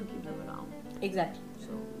don't have to keep them around. exactly.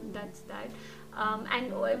 So that's that.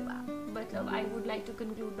 But I would like to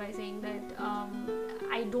conclude by saying that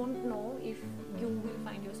I don't know if you will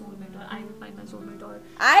find your soulmate or I will find my soulmate, or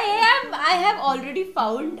I have already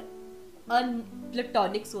found a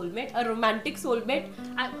platonic soulmate, a romantic soulmate.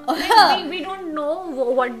 we don't know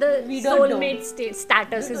what the We don't know. soulmate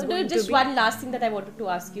status is going Just to be. one last thing that I wanted to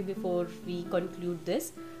ask you before we conclude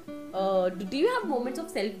this. Do you have moments of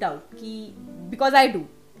self doubt? Because I do.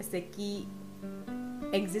 जैसे कि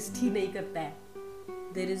exist ही नहीं करता है.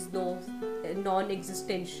 There is no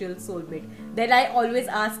non-existential soulmate. Then I always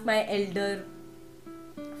ask my elder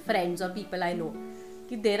friends or people I know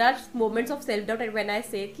कि there are moments of self doubt, and when I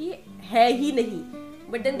say कि है ही नहीं,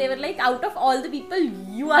 but then they were like, out of all the people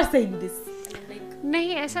you are saying this. Like,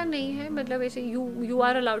 नहीं, ऐसा नहीं है, मतलब ऐसे you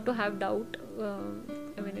are allowed to have doubt.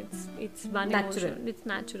 I mean, it's one Natural. emotion, it's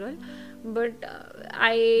natural, but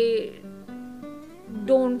I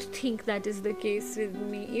don't think that is the case with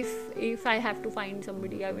me. If I have to find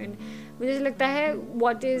somebody, I mean, मुझे ऐसा लगता है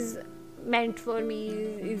what is meant for me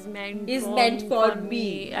is meant for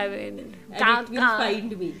me. I mean, and it will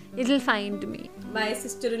find me. It'll find me. My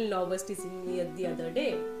sister-in-law was teasing me the other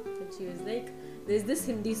day, and she was like, there's this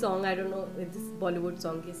Hindi song, I don't know, this Bollywood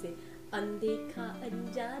song के से अनदेखा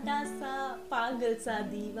अनजाना सा पागल सा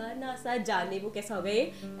दीवाना सा जाने वो कैसा हो गए,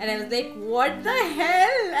 and I was like, what the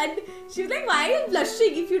hell? And she was like, why are you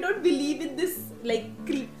blushing if you don't believe in this like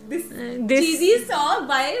this cheesy song?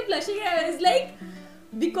 Why are you blushing? And I was like,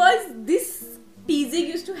 because this teasing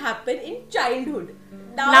used to happen in childhood.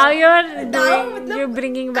 Now you're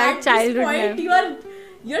bringing back at childhood. This point,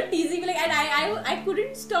 you're teasing me, like, and I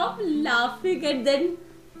couldn't stop laughing, and then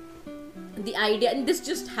the idea, and this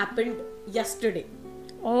just happened yesterday.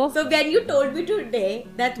 Oh. So when you told me today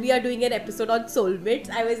that we are doing an episode on soulmates,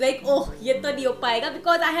 I was like, oh, ये तो नहीं हो पाएगा,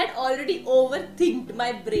 because I had already overthinked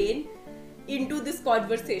my brain into this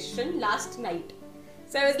conversation last night.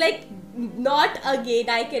 So I was like, not again,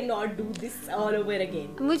 I cannot do this all over again.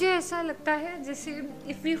 मुझे ऐसा लगता है जैसे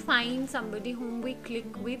if we find somebody whom we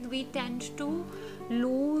click with, we tend to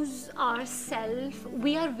lose ourselves.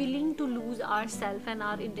 We are willing to lose ourselves and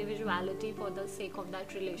our individuality for the sake of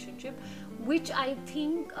that relationship, which I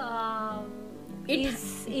think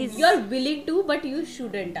is You're willing to, but you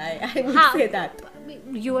shouldn't. I would say that.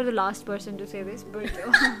 You are the last person to say this,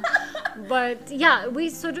 but yeah, we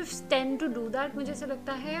sort of tend to do that. मुझे ऐसा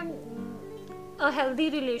लगता है a healthy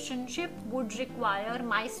relationship would require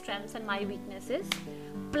my strengths and my weaknesses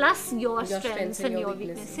plus your strengths and your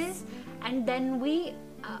weaknesses, and then we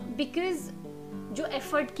because जो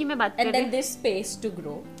effort की मैं बात कर And रही then there's space to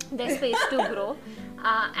grow. there's space to grow,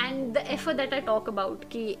 and the effort that I talk about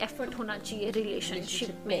कि effort होना चाहिए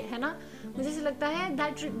relationship में, है ना. मुझे ऐसा लगता है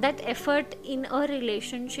that effort in a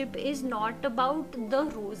relationship is not about the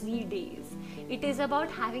rosy days. It is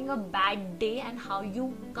about having a bad day and how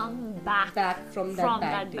you come back from that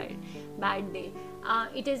bad day.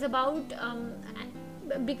 It is about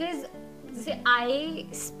because say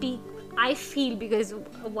I feel because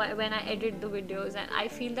when I edit the videos, and I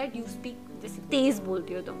feel that you speak जैसे तेज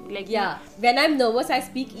बोलती हो तुम, like when I'm nervous I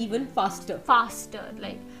speak even faster,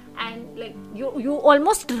 like, and like you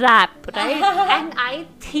almost rap, right? And I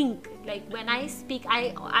think like when I speak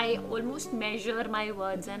I almost measure my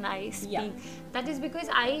words and I speak. That is because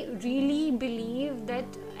I really believe that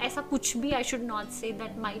ऐसा कुछ भी I should not say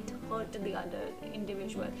that might hurt the other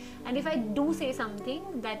individual, and if I do say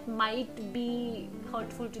something that might be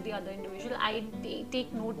hurtful to the other individual, I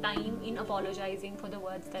take no time in apologizing for the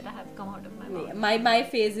words that I have come out of my mouth. My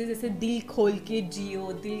phase is ऐसे दिल खोल के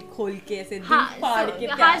जियो, दिल खोल के ऐसे दिल फाड़ के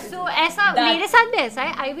प्यार. So ऐसा मेरे साथ भी ऐसा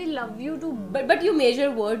है. I will love you to but you measure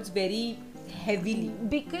words very heavily,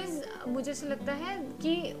 because मुझे ऐसा लगता है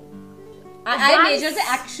कि I measure the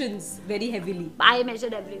actions very heavily. I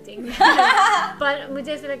measured everything. पर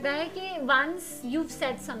मुझे ऐसा लगता है कि once you've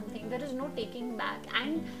said something, there is no taking back,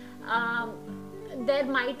 and there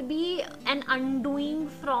might be an undoing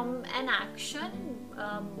from an action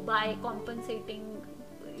by compensating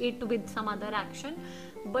it with some other action.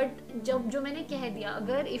 But जब जो मैंने कह दिया,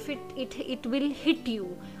 अगर if it will hit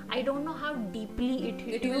you, I don't know how deeply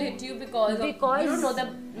it will hit you because you don't know the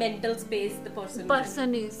mental space the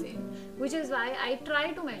person is in, which is why I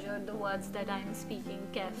try to measure the words that I am speaking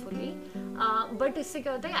carefully. But इससे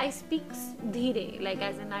क्या होता है, I speak धीरे, like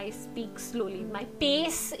as in I speak slowly. My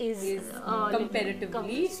pace is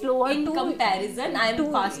comparatively slower. In comparison, I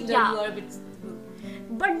am faster. Yeah. You are a bit.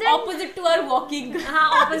 But then opposite to our walking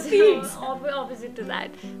opposite to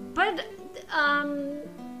that. But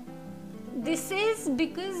this is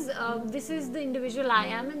because this is the individual I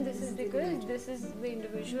am, and this is because this is the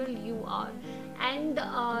individual you are, and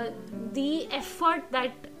the effort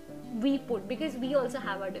that we put, because we also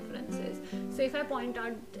have our differences. So if I point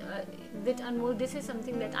out that Anmol, this is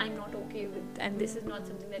something that I'm not okay with, and this is not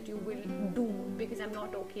something that you will do because I'm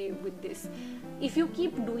not okay with this. If you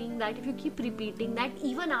keep doing that, if you keep repeating that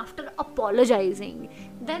even after apologizing,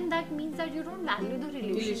 then that means that you don't value the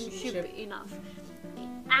relationship enough.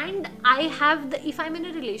 And if I'm in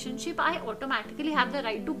a relationship, I automatically have the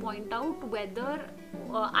right to point out whether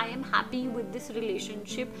I am happy with this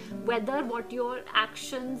relationship, whether what your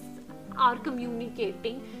actions are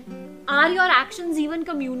communicating. Are your actions even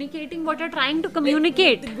communicating what you're trying to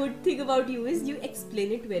communicate? The good thing about you is you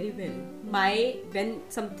explain it very well. When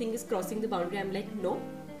something is crossing the boundary, I'm like, no.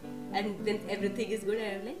 And when everything is good,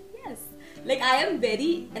 I'm like, yes. Like I am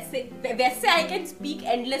very, वैसे I can speak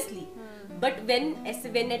endlessly. But when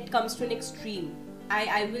it comes to an extreme,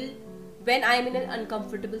 I will, when I am in an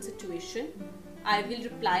uncomfortable situation, I will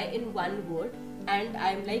reply in one word, and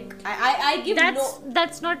I'm like, I give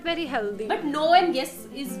that's not very healthy. But no and yes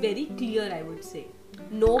is very clear, I would say.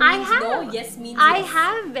 No means no, yes means yes. I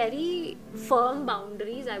have very firm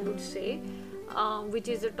boundaries, I would say, which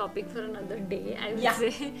is a topic for another day, I would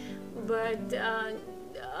say. But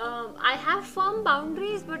I have firm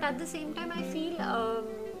boundaries, but at the same time I feel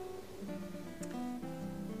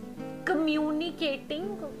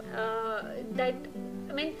communicating that,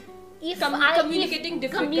 I mean, if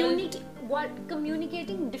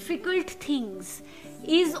communicating difficult things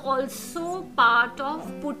is also part of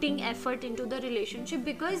putting effort into the relationship,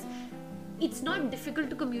 because it's not difficult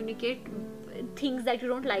to communicate things that you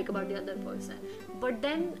don't like about the other person, but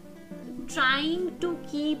then trying to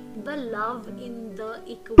keep the love in the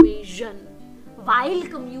equation while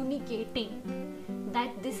communicating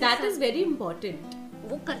that is very important.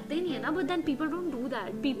 वो करते नहीं है ना, but then people don't do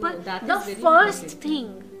that. People, the first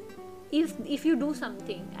thing, if you do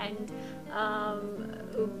something and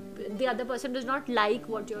the other person does not like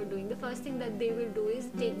what you're doing, the first thing that they will do is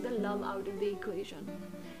take the love out of the equation.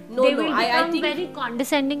 They will become very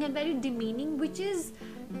condescending and very demeaning, which is,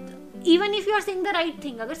 even if you are saying the right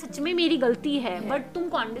thing, अगर सच में मेरी गलती है, but तुम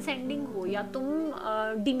condescending हो या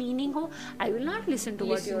तुम demeaning हो, I will not listen to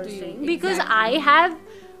what you're saying, because I have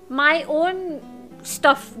my own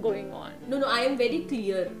stuff going on. No, I am very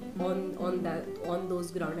clear on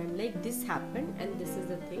those ground. I'm like, this happened and this is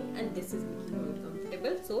the thing and this is making me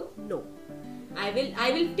uncomfortable, so no. I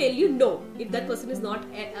will tell you no. If that person is not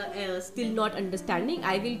still not understanding,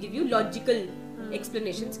 I will give you logical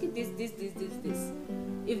explanations ki this.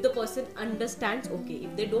 If the person understands, okay.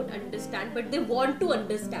 If they don't understand but they want to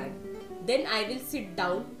understand, then I will sit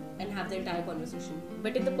down and have the entire conversation.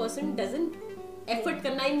 But if the person doesn't effort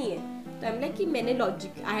करना ही नहीं है, तो I'm like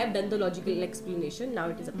कि I have done the logical explanation, now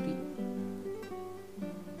it is up to you.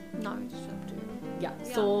 Now it's up to you. Yeah.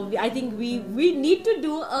 So I think we need to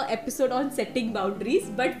do an episode on setting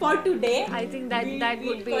boundaries, but for today I think that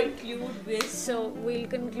would be conclude with. So we'll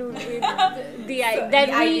conclude with the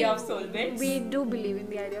idea of soulmates. We do believe in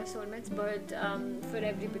the idea of soulmates, but for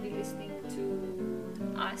everybody listening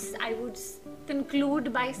to us, I would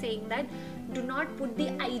conclude by saying that do not put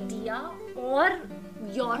the idea or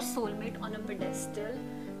your soulmate on a pedestal.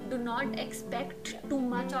 Do not expect too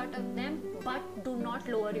much out of them, but do not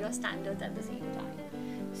lower your standards at the same time.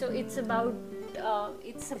 So it's about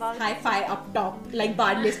hi-fi up top, like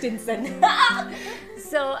Barney Stinson.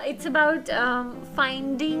 So it's about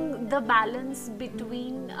finding the balance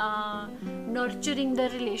between nurturing the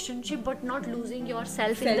relationship but not losing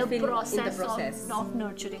yourself in the process of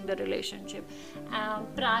nurturing the relationship.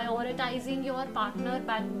 Prioritizing your partner,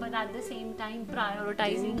 but at the same time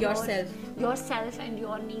prioritizing yourself and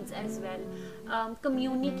your needs as well.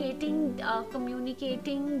 Communicating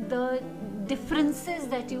the differences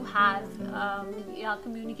that you have,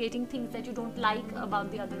 communicating things that you don't like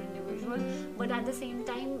about the other individual, but at the same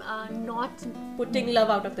time not putting love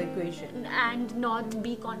out of the equation and not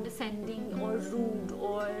be condescending or rude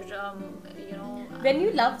or when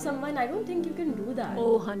you love someone, I don't think you can do that.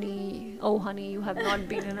 Oh honey, you have not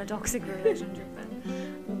been in a toxic relationship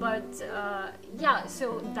then. But yeah, so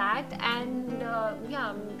that, and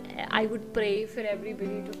yeah, I would pray for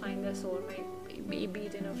everybody to find their soulmate, be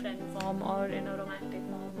it in a friend form or in a romantic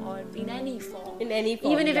form or in any form. In any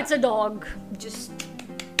form, even if yeah. it's a dog, just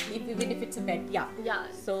Even if it's a pet, yeah. yeah.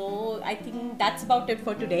 So I think that's about it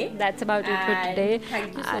for today. That's about it for And today.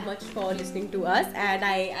 Thank you so much for listening to us, and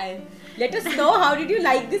I let us know how did you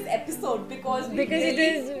like this episode, because we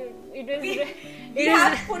it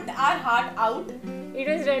have put our heart out. it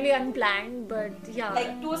was really unplanned, but yeah,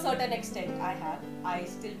 Like to a certain extent, I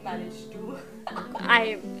still managed to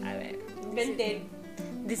I maintain.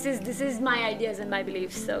 this is my ideas and my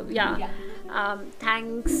beliefs. So yeah. Yeah.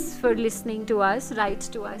 Thanks for listening to us. Write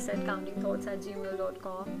to us at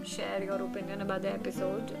countingthoughts@gmail.com. Share your opinion about the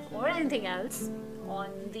episode or anything else on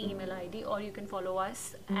the email ID, or you can follow us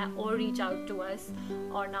or reach out to us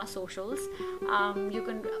on our socials.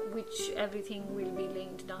 Which everything will be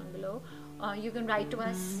linked down below. You can write to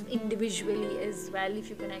us individually as well. If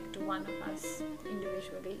you connect to one of us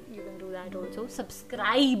individually, you can do that also.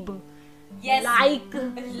 Subscribe. Yes. Like,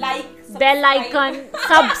 bell subscribe. icon,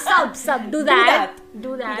 sub. Do that.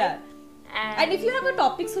 Do that. And if you have a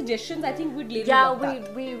topic suggestions, I think we'd really love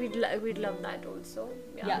that. we'd love that also.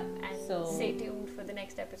 Yeah. And So stay tuned for the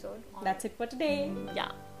next episode. That's it for today.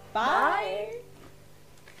 Yeah. Bye.